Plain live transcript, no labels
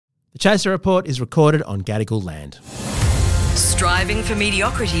The Chaser Report is recorded on Gadigal land. Striving for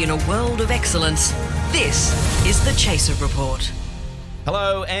mediocrity in a world of excellence. This is the Chaser Report.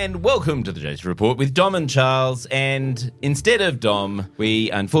 Hello and welcome to the Chaser Report with Dom and Charles. And instead of Dom,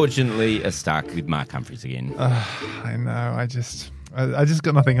 we unfortunately are stuck with Mark Humphries again. I know. I just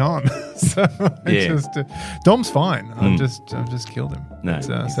got nothing on. So Dom's fine. I've just killed him. No,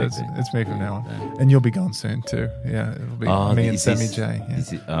 so exactly. it's me from now on. And you'll be gone soon too. Yeah, it'll be me and Sammy J.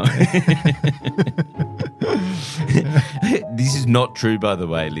 This is not true, by the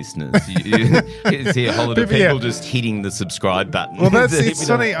way, listeners. You see a whole lot of people just hitting the subscribe button. Well, it's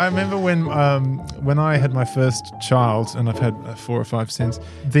funny. I remember when I had my first child, and I've had 4 or 5 since.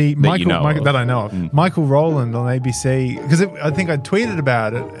 Michael that I know of, Michael Rowland on ABC, because I think I tweeted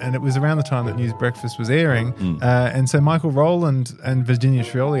about it, and it was around the time that News Breakfast was airing, and so Michael Rowland and Virginia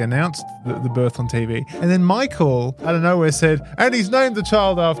Trioli announced the birth on TV, and then Michael out of nowhere said, "And he's named the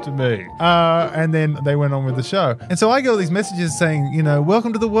child after me," and then they went on with the show, and so I get all these messages saying,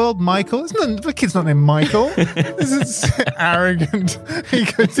 "Welcome to the world, Michael." The kid's not named Michael. This is arrogant,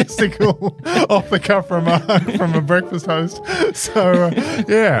 egotistical, off the cuff from a breakfast host. So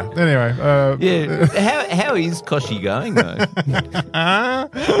anyway, How is Koshi going though?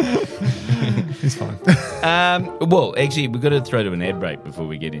 He's fine. Well, actually, we've got to throw to an ad break before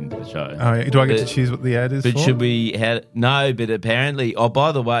we get into the show. Oh, yeah. Do I get to choose what the ad is but for? Should we have... No, but apparently... Oh,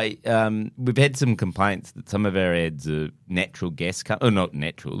 by the way, we've had some complaints that some of our ads are natural gas... not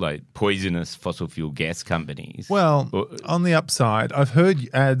natural, like poisonous fossil fuel gas companies. Well, on the upside, I've heard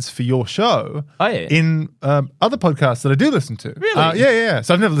ads for your show in other podcasts that I do listen to. Really? Yeah.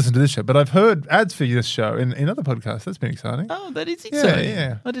 So I've never listened to this show, but I've heard ads for this show in other podcasts. That's been exciting. Oh, that is exciting.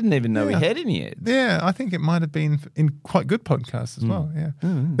 Yeah. I didn't even know we had any ads. Yeah, I think it might have been in quite good podcasts as well. Yeah.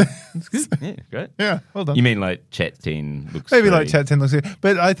 That's good. Yeah, great. Yeah, well done. You mean like Chat 10 looks Maybe free. like Chat 10 looks good.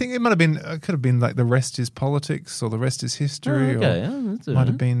 But I think it could have been like The Rest is Politics or The Rest is History. That's or might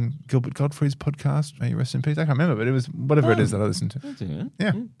have been Gilbert Gottfried's podcast. May you rest in peace. I can't remember, but it was whatever it is that I listened to. That's good.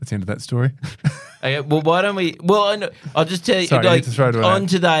 Yeah, that's the end of that story. Okay, well, why don't we... Well, I know, I'll just tell you, Sorry, I need to throw to an on ad.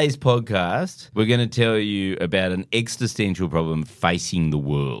 today's podcast, we're going to tell you about an existential problem facing the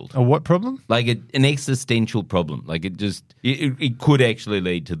world. A what problem? Like an existential problem. Like it could actually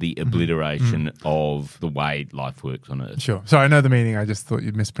lead to the obliteration of the way life works on Earth. Sure. Sorry, I know the meaning. I just thought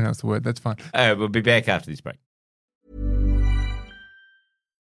you'd mispronounced the word. That's fine. We'll be back after this break.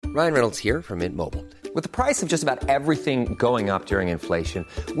 Ryan Reynolds here from Mint Mobile. With the price of just about everything going up during inflation,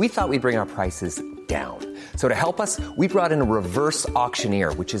 we thought we'd bring our prices down. So to help us, we brought in a reverse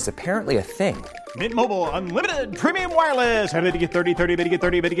auctioneer, which is apparently a thing. Mint Mobile Unlimited Premium Wireless. How to get 30, 30, bit to get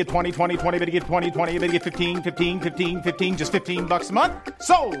 30, bit to get 20, 20, 20, bit to get 20, 20, bit to get 15, 15, 15, 15, just $15 a month?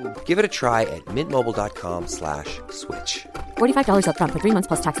 Sold! Give it a try at mintmobile.com/switch. $45 up front for 3 months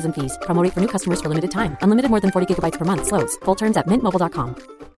plus taxes and fees. Promo rate for new customers for limited time. Unlimited more than 40 gigabytes per month. Slows full terms at mintmobile.com.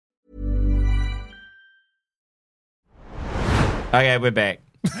 Okay, we're back.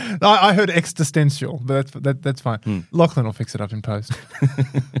 I heard existential, but that's fine. Lachlan will fix it up in post.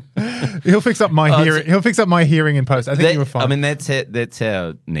 He'll fix up my hearing. He'll fix up my hearing in post. I think you were fine. I mean, that's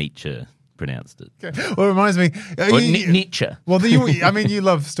how Nietzsche pronounced it. Okay. Well, it reminds me... Nietzsche. Well, you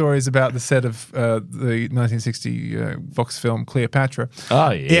love stories about the set of the 1960 Fox film Cleopatra. Oh,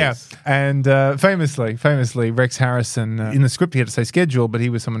 yes. Yeah, and famously, Rex Harrison, in the script he had to say schedule, but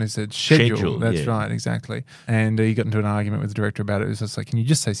he was someone who said schedule. That's right, exactly. And he got into an argument with the director about it. It was just like, can you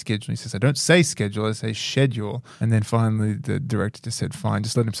just say schedule? And he says, I don't say schedule, I say schedule. And then finally the director just said, fine,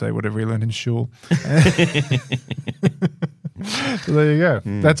 just let him say whatever he learned in shul. So there you go.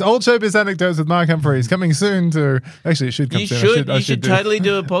 That's Old Showbiz Anecdotes with Mark Humphries, coming soon to... Actually, it should come soon. You should totally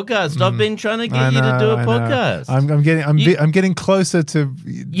do a podcast. I've been trying to get you to do a podcast. I'm getting closer to...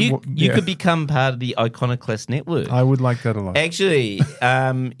 You could become part of the Iconoclast Network. I would like that a lot. Actually,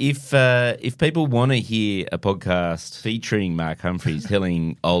 if people want to hear a podcast featuring Mark Humphries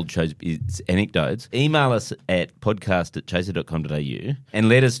telling old showbiz anecdotes, email us at podcast@chaser.com.au and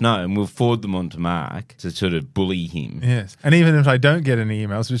let us know, and we'll forward them on to Mark to sort of bully him. Yes. And even if I don't get any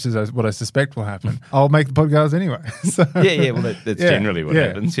emails, which is what I suspect will happen, I'll make the podcast anyway. So, well, that's generally what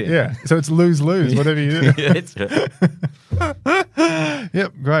happens. Yeah. So it's lose-lose, whatever you do. Yeah, that's right.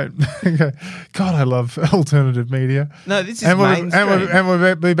 Yep, great. Okay. God, I love alternative media. No, this is mainstream. And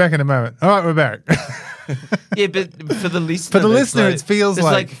we'll be back in a moment. All right, we're back. Yeah, but for the listener, it feels it's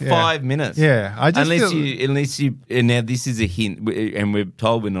like 5 minutes. Yeah, I just unless you. And now this is a hint, and we're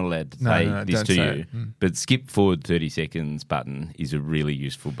told we're not allowed to say this to you. But skip forward 30 seconds button is a really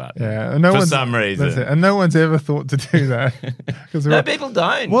useful button. Yeah, for some reason, and no one's ever thought to do that. No, people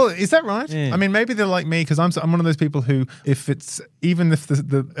don't. Well, is that right? Yeah. I mean, maybe they're like me because I'm one of those people who, if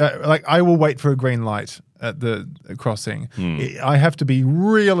I will wait for a green light at the crossing. I have to be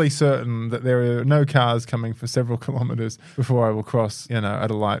really certain that there are no cars coming for several kilometers before I will cross, at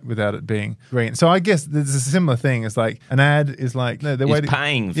a light without it being green. So I guess there's a similar thing. It's like an ad is like, no, they're waiting.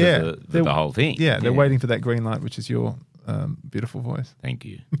 Paying for the whole thing. Yeah, they're waiting for that green light, which is your beautiful voice. Thank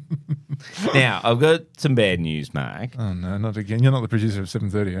you. Now, I've got some bad news, Mark. Oh, no, not again. You're not the producer of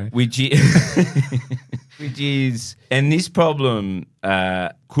 7:30, eh? Which is, and this problem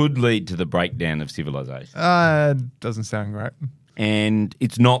could lead to the breakdown of civilization. Doesn't sound great. And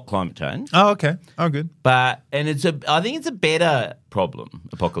it's not climate change. Oh, okay. Oh, good. I think it's a better problem,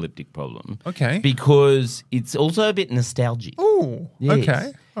 apocalyptic problem. Okay. Because it's also a bit nostalgic. Oh, yes.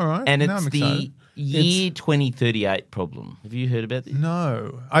 Okay. All right. And now it's the year 2038 problem. Have you heard about this?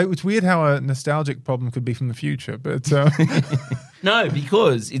 No. It's weird how a nostalgic problem could be from the future, but... No,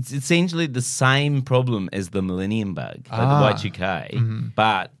 because it's essentially the same problem as the millennium bug, the Y2K,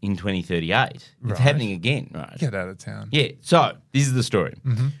 but in 2038. It's happening again, right? Get out of town. Yeah. So this is the story,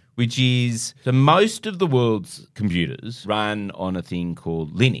 which is so most of the world's computers run on a thing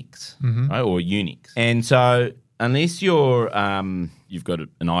called Linux, right, or Unix. And so unless you're you've got an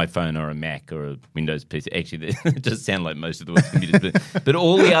iPhone or a Mac or a Windows PC. Actually, it does sound like most of the world's computers, but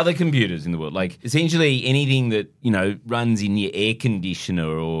all the other computers in the world, like essentially anything that, runs in your air conditioner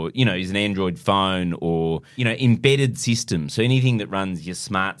or, is an Android phone or, embedded systems. So anything that runs your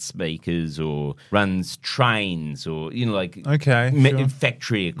smart speakers or runs trains or,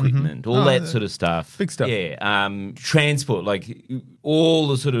 factory equipment, all that sort of stuff. Big stuff. Yeah. Transport, like all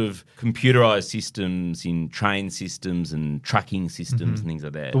the sort of computerized systems in train systems and trucking systems and things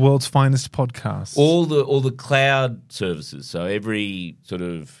like that. The world's finest podcasts. All the cloud services. So every sort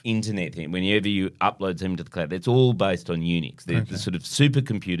of internet thing, whenever you upload something to the cloud, that's all based on Unix. They're the sort of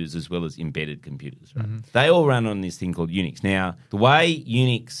supercomputers as well as embedded computers, right? They all run on this thing called Unix. Now, the way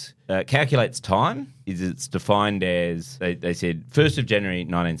Unix calculates time is it's defined as, they said, 1st of January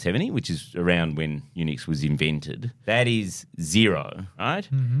 1970, which is around when Unix was invented. That is 0, right?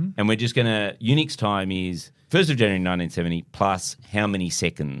 And we're just going to, Unix time is 1st of January 1970 plus how many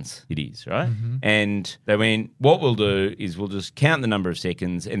seconds it is, right? And they went, what we'll do is we'll just count the number of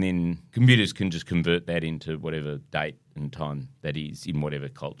seconds and then computers can just convert that into whatever date and time that is in whatever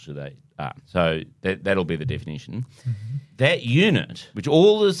culture they are. So that'll be the definition. That unit, which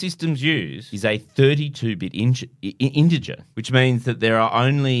all the systems use, is a 32-bit integer, which means that there are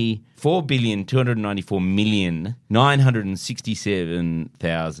only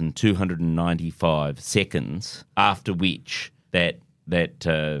 4,294,967,295 seconds after which that date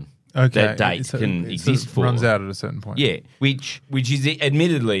can exist for. Runs out at a certain point. Yeah, which is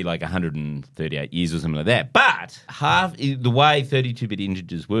admittedly like 138 years or something like that. But the way 32-bit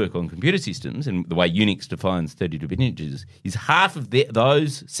integers work on computer systems and the way Unix defines 32-bit integers is half of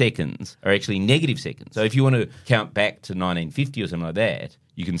those seconds are actually negative seconds. So if you want to count back to 1950 or something like that,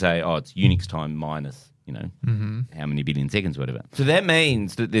 you can say, it's Unix time minus how many billion seconds, whatever. So that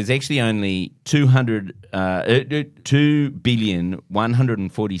means that there's actually only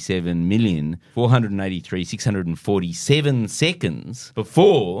 2,147,483,647 seconds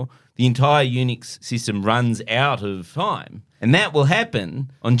before the entire Unix system runs out of time. And that will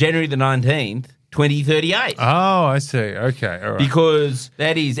happen on January the 19th, 2038. Oh, I see. Okay, all right. Because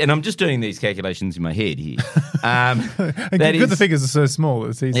that is, and I'm just doing these calculations in my head here. The figures are so small,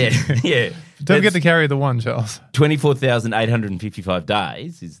 it's easy. Yeah. Don't forget to carry the one, Charles. 24,855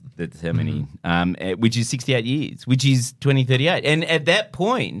 days, that's how many, which is 68 years, which is 2038. And at that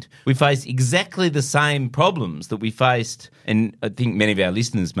point, we face exactly the same problems that we faced, and I think many of our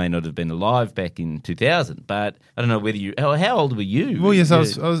listeners may not have been alive back in 2000, but I don't know whether how old were you? Well, yes, I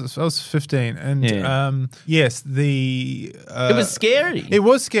was 15, and yes, it was scary. It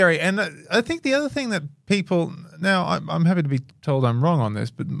was scary, and I think the other thing that people... Now, I'm happy to be told I'm wrong on this,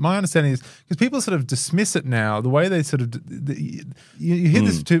 but my understanding is because people sort of dismiss it now, the way they sort of you hear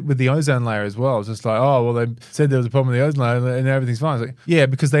this too with the ozone layer as well. It's just like, they said there was a problem with the ozone layer and everything's fine. It's like, yeah,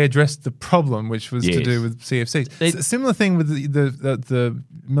 because they addressed the problem, which was to do with CFCs. It's a similar thing with the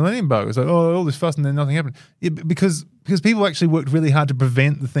millennium bug. It's like, all this fuss and then nothing happened. Because people actually worked really hard to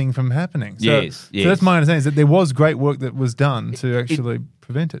prevent the thing from happening. So that's my understanding, is that there was great work that was done to actually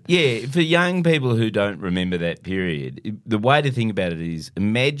prevent it. Yeah, for young people who don't remember that period, the way to think about it is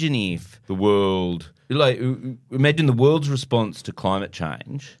imagine if the world... imagine the world's response to climate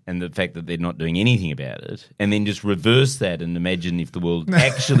change and the fact that they're not doing anything about it, and then just reverse that and imagine if the world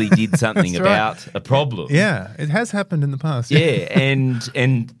actually did something about a problem. Yeah, it has happened in the past. Yeah, and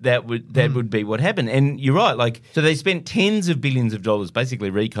that would be what happened. And you're right, so they spent tens of billions of dollars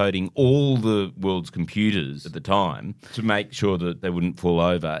basically recoding all the world's computers at the time to make sure that they wouldn't fall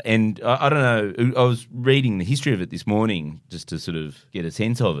over. And I don't know, I was reading the history of it this morning just to sort of get a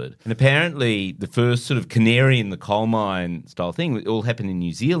sense of it. And apparently the first sort of canary in the coal mine style thing, it all happened in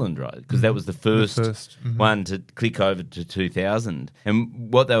New Zealand, right? Because that was the first one to click over to 2000.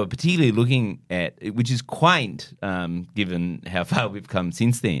 And what they were particularly looking at, which is quaint given how far we've come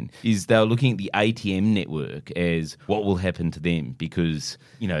since then, is they were looking at the ATM network as what will happen to them because,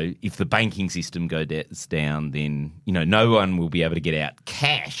 if the banking system goes down, then, no one will be able to get out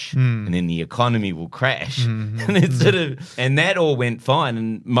cash and then the economy will crash. And it's and that all went fine.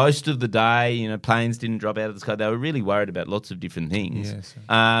 And most of the day, planes didn't drop out of the sky. They were really worried about lots of different things. Yes.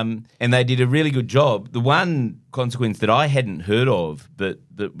 And they did a really good job. The one consequence that I hadn't heard of that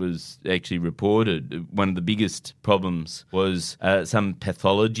was actually reported, one of the biggest problems was some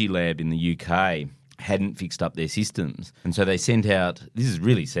pathology lab in the UK hadn't fixed up their systems. And so they sent out, this is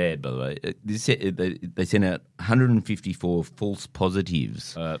really sad, by the way, they sent out 154 false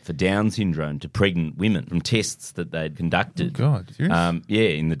positives for Down syndrome to pregnant women from tests that they'd conducted. Oh, God.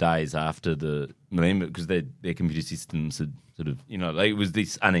 Seriously? In the days after the millennium, because their computer systems had sort of, it was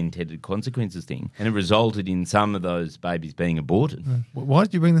this unintended consequences thing, and it resulted in some of those babies being aborted. Why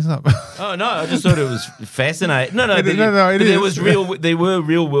did you bring this up? Oh no, I just thought it was fascinating. There were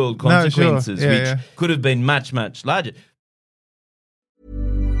real world consequences which could have been much, much larger.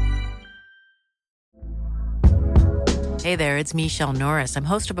 Hey there, it's Michelle Norris. I'm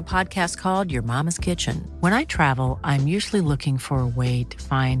host of a podcast called Your Mama's Kitchen. When I travel, I'm usually looking for a way to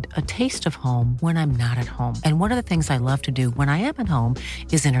find a taste of home when I'm not at home. And one of the things I love to do when I am at home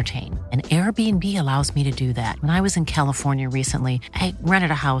is entertain. And Airbnb allows me to do that. When I was in California recently, I rented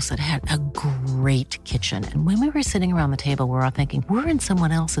a house that had a great kitchen. And when we were sitting around the table, we were all thinking, we're in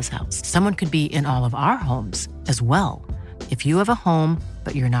someone else's house. Someone could be in all of our homes as well. If you have a home,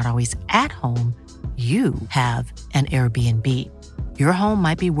 but you're not always at home, you have an Airbnb. Your home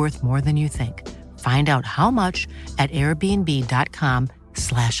might be worth more than you think. Find out how much at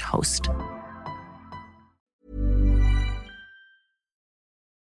airbnb.com/host.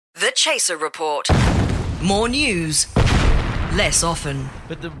 The Chaser Report. More news, less often.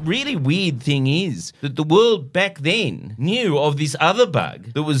 But the really weird thing is that the world back then knew of this other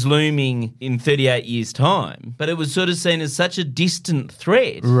bug that was looming in 38 years' time, but it was sort of seen as such a distant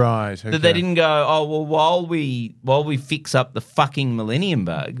threat, right? Okay. That they didn't go, oh well, while we fix up the fucking millennium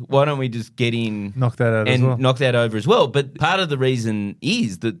bug, why don't we just get in, knock that out and as well. knock that over as well? But part of the reason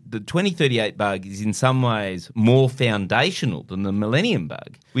is that the 2038 bug is in some ways more foundational than the millennium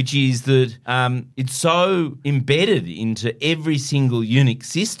bug, which is that it's so embedded into every single Unix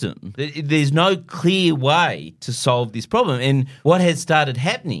system. There's no clear way to solve this problem. And what has started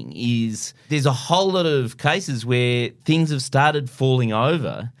happening is there's a whole lot of cases where things have started falling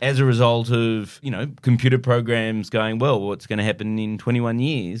over as a result of, computer programs going, well, what's going to happen in 21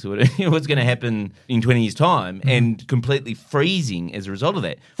 years? What's going to happen in 20 years' time? And completely freezing as a result of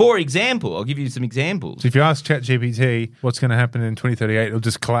that. For example, I'll give you some examples. So if you ask ChatGPT what's going to happen in 2038, it'll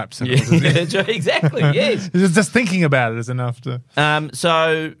just collapse. Exactly, yes. Just thinking about it is enough to...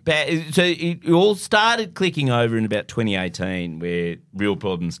 So it all started clicking over in about 2018 where real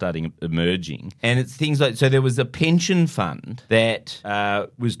problems started emerging. And it's things like, so there was a pension fund that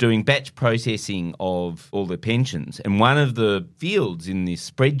was doing batch processing of all the pensions. And one of the fields in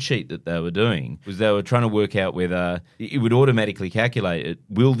this spreadsheet that they were doing was they were trying to work out whether it would automatically calculate it,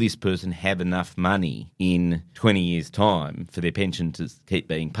 will this person have enough money in 20 years' time for their pension to keep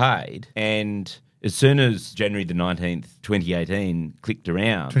being paid? And as soon as January the 19th, 2018 clicked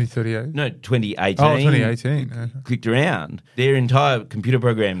around... 2038? No, 2018. Oh, 2018. Okay. Clicked around. Their entire computer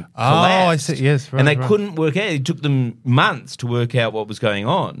program collapsed. Oh, I see. Yes, right. And they couldn't work out. It took them months to work out what was going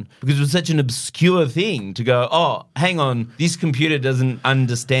on because it was such an obscure thing to go, oh, hang on, this computer doesn't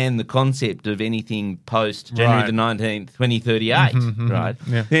understand the concept of anything post January the 19th, 2038, right?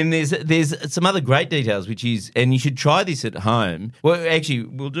 Yeah. Then there's some other great details, which is, and you should try this at home. Well, actually,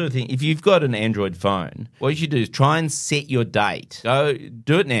 we'll do a thing. If you've got an Android Android phone, what you should do is try and set your date. Go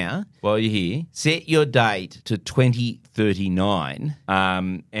do it now while you're here. Set your date to 2039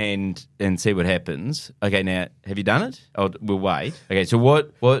 and see what happens. Okay, now, have you done it? We'll wait. Okay, so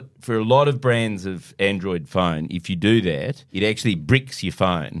what for a lot of brands of Android phone, if you do that, it actually bricks your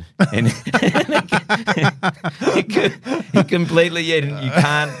phone. And it completely, you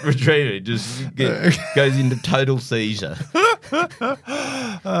can't retrieve it. It just goes into total seizure.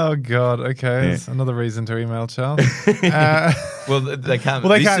 Oh, God. Okay. That's another reason to email Charles. Well, they can't.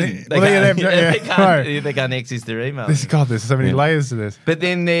 They can't access their email. There's so many layers to this. But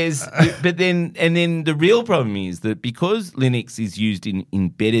then then the real problem is that because Linux is used in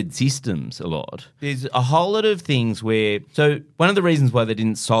embedded systems a lot, there's a whole lot of things where. So one of the reasons why they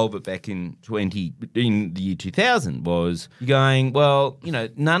didn't solve it back in the year 2000 was you're going, well,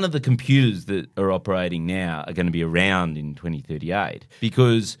 none of the computers that are operating now are going to be around in 2038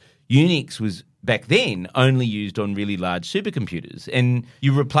 because Unix was back then only used on really large supercomputers, and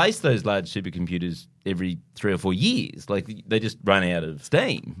you replace those large supercomputers every 3 or 4 years. Like they just run out of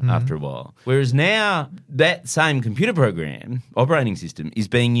steam after a while. Whereas now that same computer program, operating system, is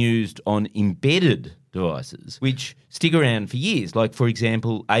being used on embedded devices, which stick around for years. Like, for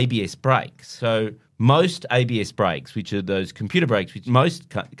example, ABS brakes. So most ABS brakes, which are those computer brakes which most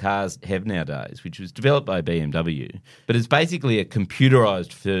cars have nowadays, which was developed by BMW, but it's basically a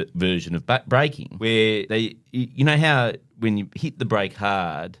computerized version of braking where you know how when you hit the brake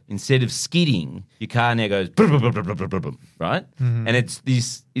hard, instead of skidding, your car now goes right? Mm-hmm. And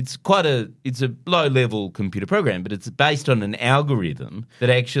it's a low-level computer program, but it's based on an algorithm that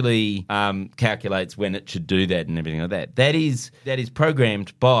actually calculates when it should do that and everything like that. That is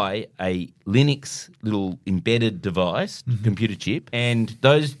programmed by a Linux little embedded device, computer chip, and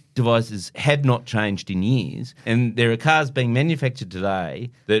those devices have not changed in years, and there are cars being manufactured today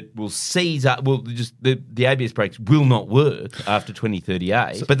that will seize up. Well, just the ABS brakes will not work after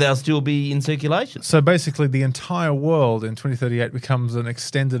 2038, but they'll still be in circulation. So basically, the entire world in 2038 becomes an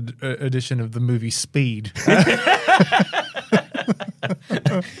extended edition of the movie Speed.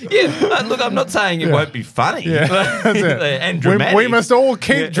 Look, I'm not saying it won't be funny that's it. and dramatic. We must all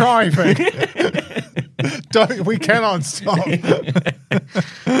keep driving. We cannot stop.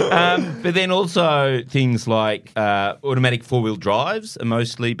 But then also things like automatic four-wheel drives are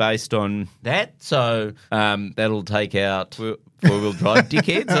mostly based on that. So that'll take out four-wheel drive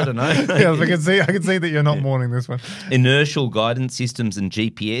dickheads. I don't know. I can see that you're not mourning this one. Inertial guidance systems and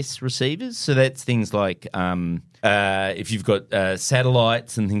GPS receivers. So that's things like if you've got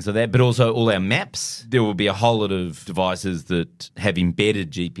satellites and things like that, but also all our maps. There will be a whole lot of devices that have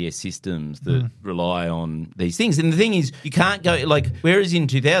embedded GPS systems that rely on these things. And the thing is, you can't go, whereas in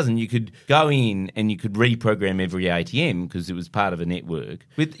 2000 you could go in and you could reprogram every ATM because it was part of a network.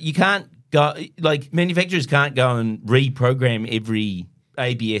 You can't go, manufacturers can't go and reprogram every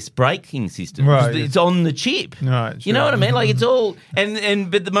ABS braking system. Right. It's on the chip. Right. You know what I mean? It's all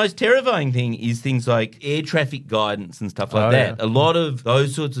but the most terrifying thing is things like air traffic guidance and stuff like that. Yeah. A lot of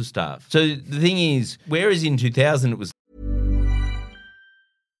those sorts of stuff. So the thing is, whereas in 2000 it was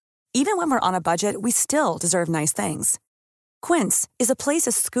even when we're on a budget, we still deserve nice things. Quince is a place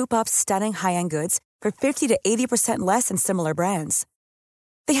to scoop up stunning high-end goods for 50 to 80% less than similar brands.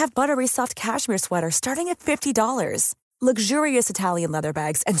 They have buttery soft cashmere sweaters starting at $50, luxurious Italian leather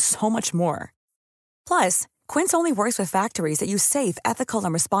bags, and so much more. Plus, Quince only works with factories that use safe, ethical,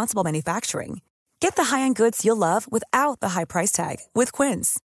 and responsible manufacturing. Get the high-end goods you'll love without the high price tag with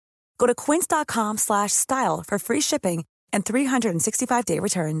Quince. Go to quince.com/style for free shipping and 365-day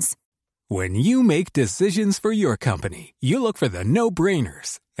returns. When you make decisions for your company, you look for the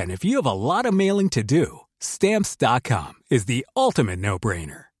no-brainers. And if you have a lot of mailing to do, Stamps.com is the ultimate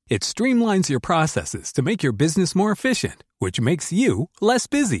no-brainer. It streamlines your processes to make your business more efficient, which makes you less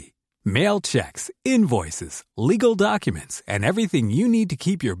busy. Mail checks, invoices, legal documents, and everything you need to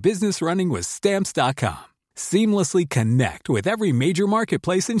keep your business running with Stamps.com. Seamlessly connect with every major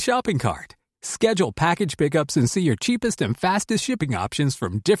marketplace and shopping cart. Schedule package pickups and see your cheapest and fastest shipping options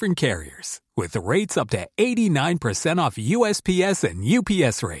from different carriers. With rates up to 89% off USPS and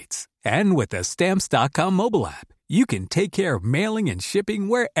UPS rates. And with the Stamps.com mobile app, you can take care of mailing and shipping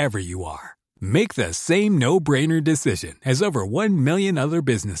wherever you are. Make the same no-brainer decision as over 1 million other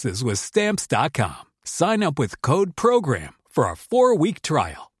businesses with Stamps.com. Sign up with code PROGRAM for a 4-week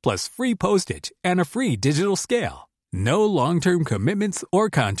trial, plus free postage and a free digital scale. No long-term commitments or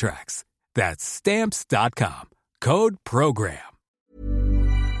contracts. That's Stamps.com. Code PROGRAM.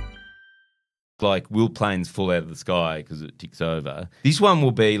 like, will planes fall out of the sky because it ticks over? This one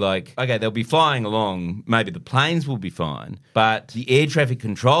will be like, okay, they'll be flying along. Maybe the planes will be fine, but the air traffic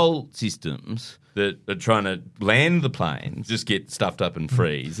control systems that are trying to land the planes just get stuffed up and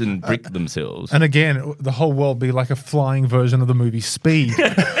freeze and brick themselves. And again, the whole world be like a flying version of the movie Speed.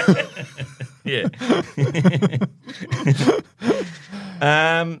 Yeah.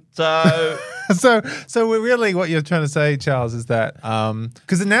 So we're really, what you're trying to say, Charles, is that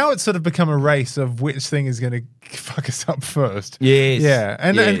because now it's sort of become a race of which thing is going to fuck us up first. Yes. Yeah.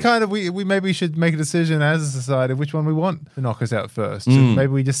 And yes. and kind of we maybe should make a decision as a society which one we want to knock us out first. And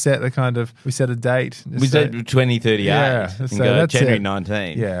maybe we just set a date. We said 2038. Yeah. And So go that's January it.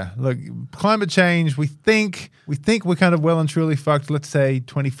 19. Yeah. Look, climate change, we think we're kind of well and truly fucked. Let's say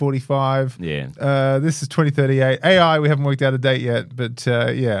 2045. Yeah. This is 2038. AI, we haven't worked out a date yet, but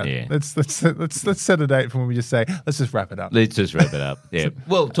Yeah. Let's set a date for when we just say, let's just wrap it up. Let's just wrap it up. Yeah.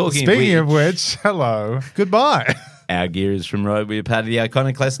 Well, Speaking of which, hello, goodbye. Our gear is from Road. We're part of the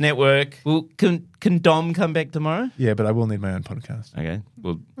Iconoclast Network. Well, can Dom come back tomorrow? Yeah, but I will need my own podcast. Okay.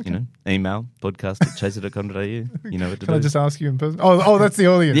 Well, email podcast@chaser.com.au. You know what to do. Can I just ask you in person? Oh, that's the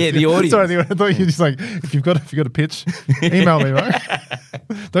audience. Yeah, the audience. Sorry, I thought you were just like, if you've got a pitch, email me, right?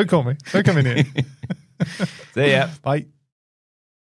 Don't call me. Don't come in here. See ya. Bye.